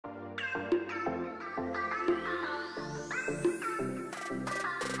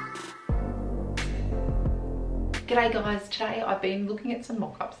G'day guys, today I've been looking at some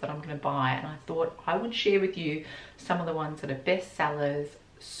mock-ups that I'm going to buy and I thought I would share with you some of the ones that are best sellers,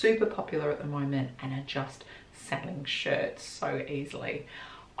 super popular at the moment and are just selling shirts so easily.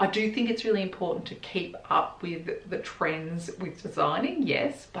 I do think it's really important to keep up with the trends with designing,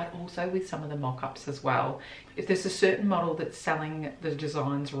 yes, but also with some of the mock-ups as well. If there's a certain model that's selling the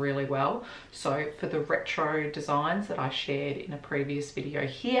designs really well, so for the retro designs that I shared in a previous video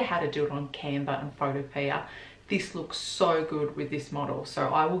here, how to do it on Canva and Photopea, this looks so good with this model, so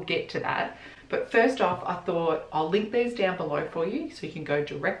I will get to that. But first off, I thought I'll link these down below for you so you can go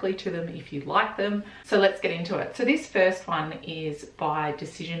directly to them if you like them. So let's get into it. So this first one is by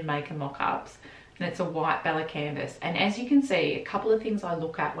Decision Maker Mockups and it's a white Bella canvas. And as you can see, a couple of things I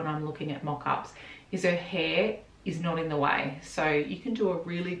look at when I'm looking at mockups is her hair is not in the way. So you can do a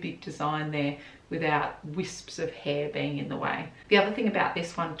really big design there without wisps of hair being in the way. The other thing about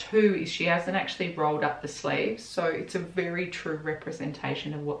this one too is she hasn't actually rolled up the sleeves, so it's a very true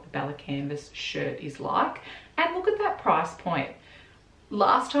representation of what the Bella canvas shirt is like. And look at that price point.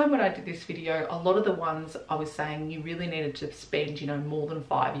 Last time when I did this video, a lot of the ones I was saying you really needed to spend, you know, more than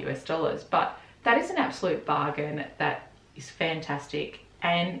 $5 US, but that is an absolute bargain. That is fantastic.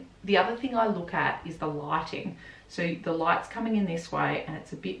 And the other thing I look at is the lighting. So the light's coming in this way and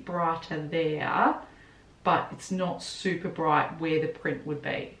it's a bit brighter there, but it's not super bright where the print would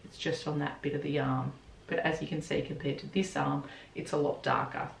be. It's just on that bit of the arm. But as you can see, compared to this arm, it's a lot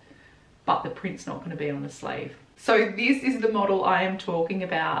darker, but the print's not going to be on the sleeve. So this is the model I am talking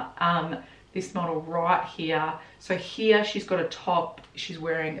about. This model right here. So here she's got a top, she's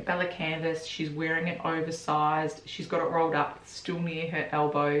wearing a Bella canvas, she's wearing it oversized, she's got it rolled up, still near her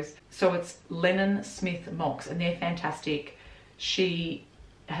elbows. So it's Lennon Smith mocks and they're fantastic. She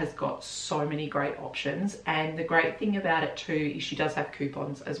has got so many great options and the great thing about it too is she does have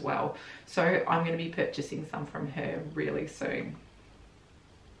coupons as well. So I'm going to be purchasing some from her really soon.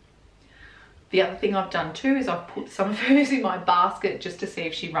 The other thing I've done too is I've put some of hers in my basket just to see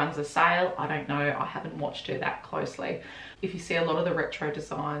if she runs a sale. I don't know, I haven't watched her that closely. If you see a lot of the retro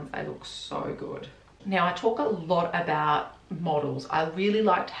designs, they look so good. Now I talk a lot about models. I really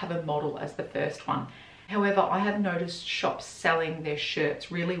like to have a model as the first one. However, I have noticed shops selling their shirts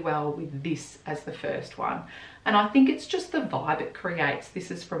really well with this as the first one. And I think it's just the vibe it creates.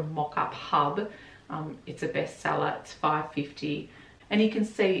 This is from Mockup Hub. It's a bestseller, it's $5.50. And you can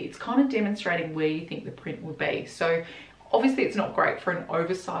see it's kind of demonstrating where you think the print will be. So obviously it's not great for an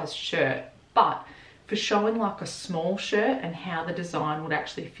oversized shirt, but for showing like a small shirt and how the design would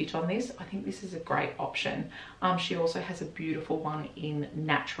actually fit on this, I think this is a great option. She also has a beautiful one in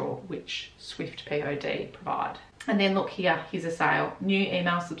natural, which Swift POD provide. And then look here, here's a sale. New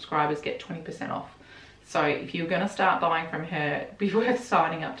email subscribers get 20% off. So if you're going to start buying from her, it'd be worth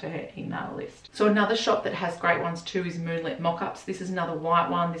signing up to her email list. So another shop that has great ones too is Moonlit Mockups. This is another white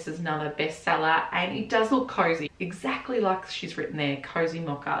one. This is another bestseller and it does look cozy. Exactly like she's written there, cozy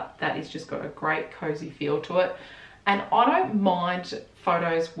mock-up. That is just got a great cozy feel to it. And I don't mind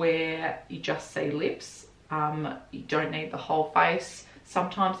photos where you just see lips. You don't need the whole face.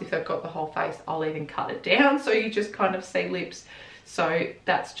 Sometimes if they've got the whole face, I'll even cut it down so you just kind of see lips. So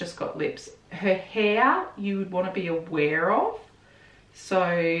that's just got lips. Her hair you would want to be aware of,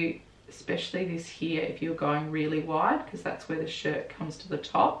 so especially this here if you're going really wide, because that's where the shirt comes to the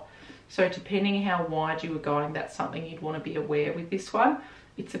top. So depending how wide you were going, that's something you'd want to be aware with this one.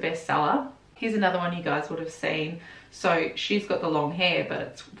 It's a bestseller. Here's another one you guys would have seen. So she's got the long hair, but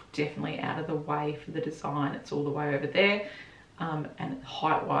it's definitely out of the way for the design. It's all the way over there, and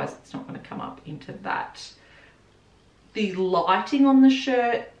height wise it's not going to come up into that. The lighting on the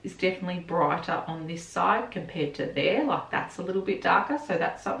shirt is definitely brighter on this side compared to there, like that's a little bit darker, so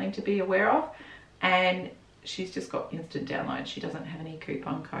that's something to be aware of. And she's just got instant download. She doesn't have any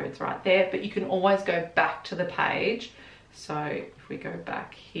coupon codes right there, but you can always go back to the page. So if we go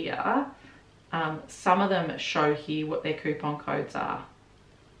back here, some of them show here what their coupon codes are,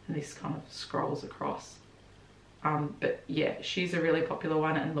 and this kind of scrolls across. But yeah, she's a really popular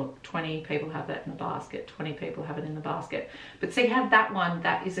one, and look, 20 people have that in the basket, 20 people have it in the basket. But see how that one,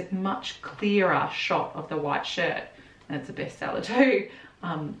 that is a much clearer shot of the white shirt, and it's a bestseller too.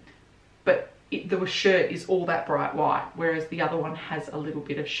 But the shirt is all that bright white, whereas the other one has a little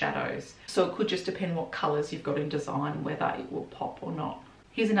bit of shadows. So it could just depend what colors you've got in design, whether it will pop or not.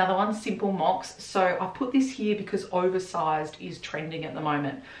 Here's another one, Simple Mocks. So I put this here because oversized is trending at the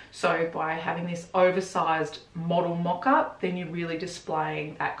moment. So by having this oversized model mock-up, then you're really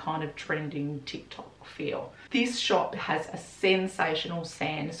displaying that kind of trending TikTok feel. This shop has a sensational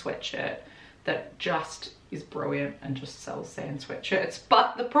sand sweatshirt. that just is brilliant and just sells sand sweatshirts.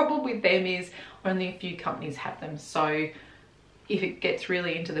 But the problem with them is only a few companies have them. So if it gets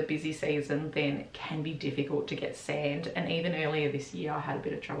really into the busy season, then it can be difficult to get sand. And even earlier this year, I had a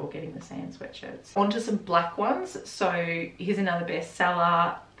bit of trouble getting the sand sweatshirts. On to some black ones. So here's another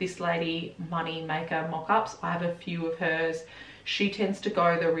bestseller. This lady, Money Maker Mock-Ups. I have a few of hers. She tends to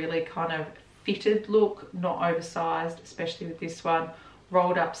go the really kind of fitted look, not oversized, especially with this one.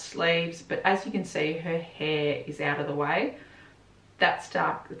 Rolled up sleeves, but as you can see, her hair is out of the way. That's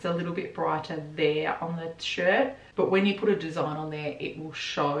dark, it's a little bit brighter there on the shirt, but when you put a design on there, it will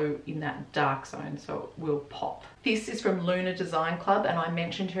show in that dark zone, so it will pop. This is from Luna Design Club, and I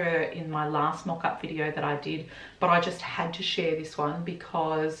mentioned her in my last mock-up video that I did, but I just had to share this one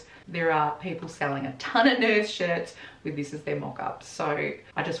because there are people selling a ton of nurse shirts with this as their mock-up. So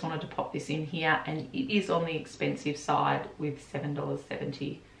I just wanted to pop this in here, and it is on the expensive side with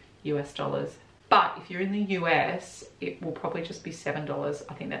 $7.70 US dollars. But if you're in the US, it will probably just be $7.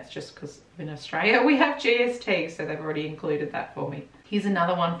 I think that's just because in Australia we have GST, so they've already included that for me. Here's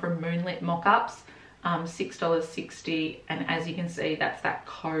another one from Moonlit Mock-Ups, $6.60. And as you can see, that's that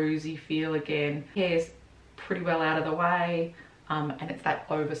cozy feel again. Hair's pretty well out of the way. And it's that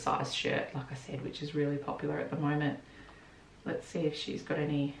oversized shirt, like I said, which is really popular at the moment. Let's see if she's got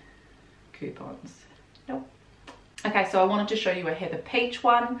any coupons. Nope. Okay, so I wanted to show you a Heather Peach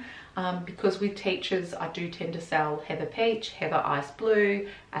one, because with teachers I do tend to sell Heather Peach, Heather Ice Blue,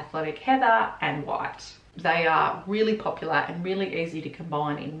 Athletic Heather and White. They are really popular and really easy to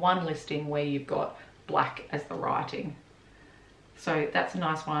combine in one listing where you've got black as the writing. So that's a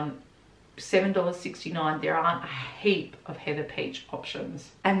nice one. $7.69. There aren't a heap of Heather Peach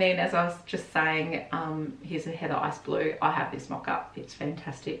options. And then, as I was just saying, here's a Heather Ice Blue. I have this mock-up. It's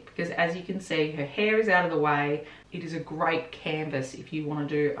fantastic because, as you can see, her hair is out of the way. It is a great canvas if you want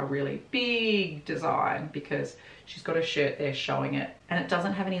to do a really big design, because she's got a shirt there showing it, and it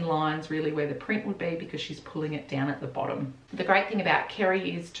doesn't have any lines really where the print would be because she's pulling it down at the bottom. The great thing about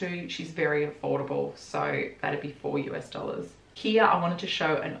Kerry is too, she's very affordable, so that'd be $4 US. Here I wanted to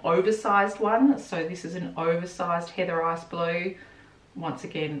show an oversized one. So this is an oversized Heather Ice Blue. Once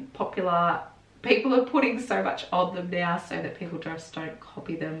again, popular. People are putting so much on them now so that people just don't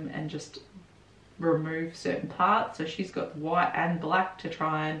copy them and just remove certain parts. So she's got white and black to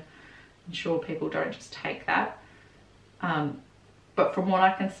try and ensure people don't just take that. But from what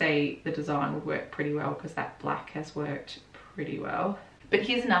I can see, the design would work pretty well because that black has worked pretty well. But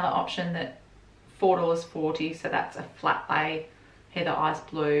here's another option that $4.40, so that's a flat lay Heather Ice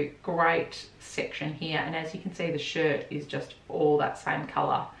Blue. Great section here, and as you can see, the shirt is just all that same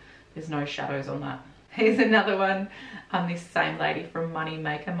color. There's no shadows on that. Here's another one, this same lady from Money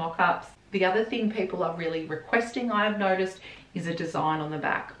Maker Mock-Ups. The other thing people are really requesting, I have noticed, is a design on the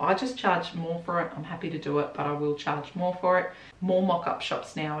back. I just charge more for it. I'm happy to do it, but I will charge more for it. More mock-up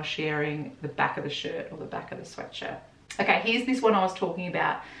shops now are sharing the back of the shirt or the back of the sweatshirt. Okay, here's this one I was talking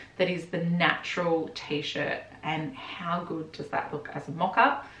about that is the natural t-shirt, and how good does that look as a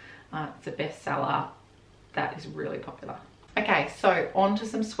mock-up? It's a bestseller. That is really popular. Okay, so on to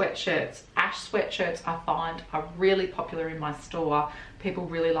some sweatshirts. Ash sweatshirts I find are really popular in my store. People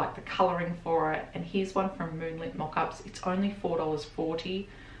really like the colouring for it, and here's one from Moonlit Mock-Ups. It's only $4.40.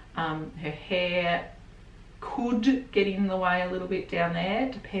 Her hair could get in the way a little bit down there.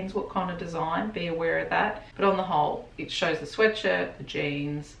 Depends what kind of design, be aware of that. But on the whole, it shows the sweatshirt, the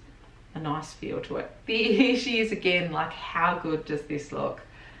jeans, a nice feel to it. Here she is again, like how good does this look?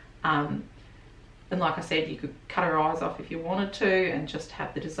 And like I said, you could cut her eyes off if you wanted to and just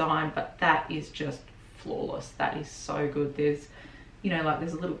have the design, but that is just flawless. That is so good. There's, you know, like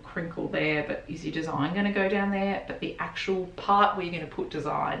there's a little crinkle there, but is your design going to go down there? But the actual part where you're going to put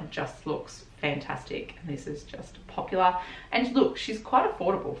design just looks fantastic, and this is just popular. And look, she's quite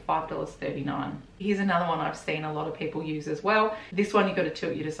affordable, $5.39. Here's another one I've seen a lot of people use as well. This one, you've got to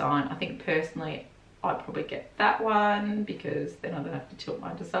tilt your design. I think personally I'd probably get that one because then I don't have to tilt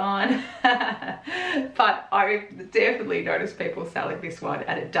my design. But I definitely noticed people selling this one,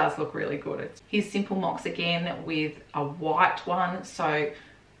 and it does look really good. Here's Simple Mocks again with a white one, so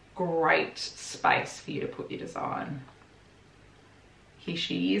great space for you to put your design. Here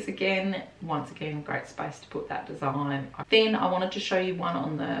she is again. Once again, great space to put that design. Then I wanted to show you one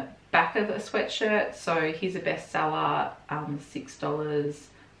on the back of a sweatshirt. So here's a bestseller,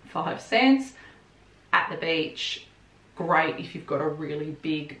 $6.05. At the beach. Great if you've got a really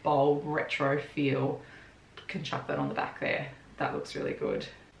big, bold, retro feel. Can chuck that on the back there. That looks really good.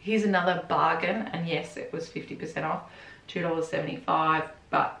 Here's another bargain, and yes, it was 50% off, $2.75,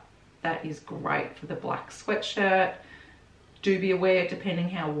 but that is great for the black sweatshirt. Do be aware, depending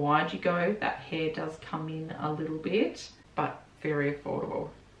how wide you go, that hair does come in a little bit, but very affordable.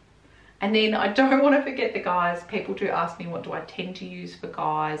 And then I don't want to forget the guys. People do ask me, what do I tend to use for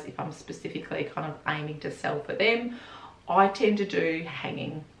guys if I'm specifically kind of aiming to sell for them. I tend to do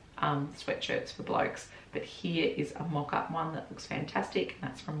hanging sweatshirts for blokes, but here is a mock-up one that looks fantastic, and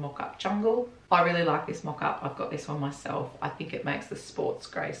that's from Mock-Up Jungle. I really like this mock-up. I've got this one myself. I think it makes the sports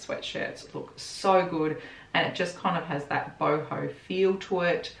grey sweatshirts look so good, and it just kind of has that boho feel to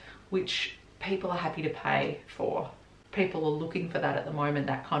it, which people are happy to pay for. People are looking for that at the moment,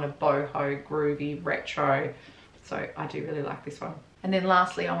 that kind of boho, groovy, retro. So I do really like this one. And then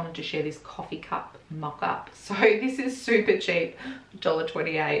lastly, I wanted to share this coffee cup mock-up. So this is super cheap,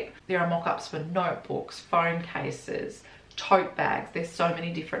 $1.28. There are mock-ups for notebooks, phone cases, tote bags. There's so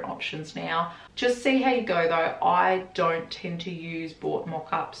many different options now. Just see how you go though. I don't tend to use bought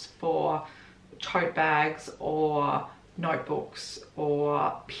mock-ups for tote bags or notebooks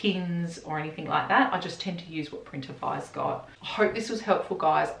or pins or anything like that. I just tend to use what Printify's got. I hope this was helpful,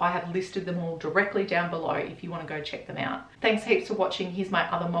 guys. I have listed them all directly down below if you want to go check them out. Thanks heaps for watching. Here's my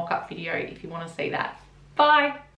other mock-up video if you want to see that. Bye.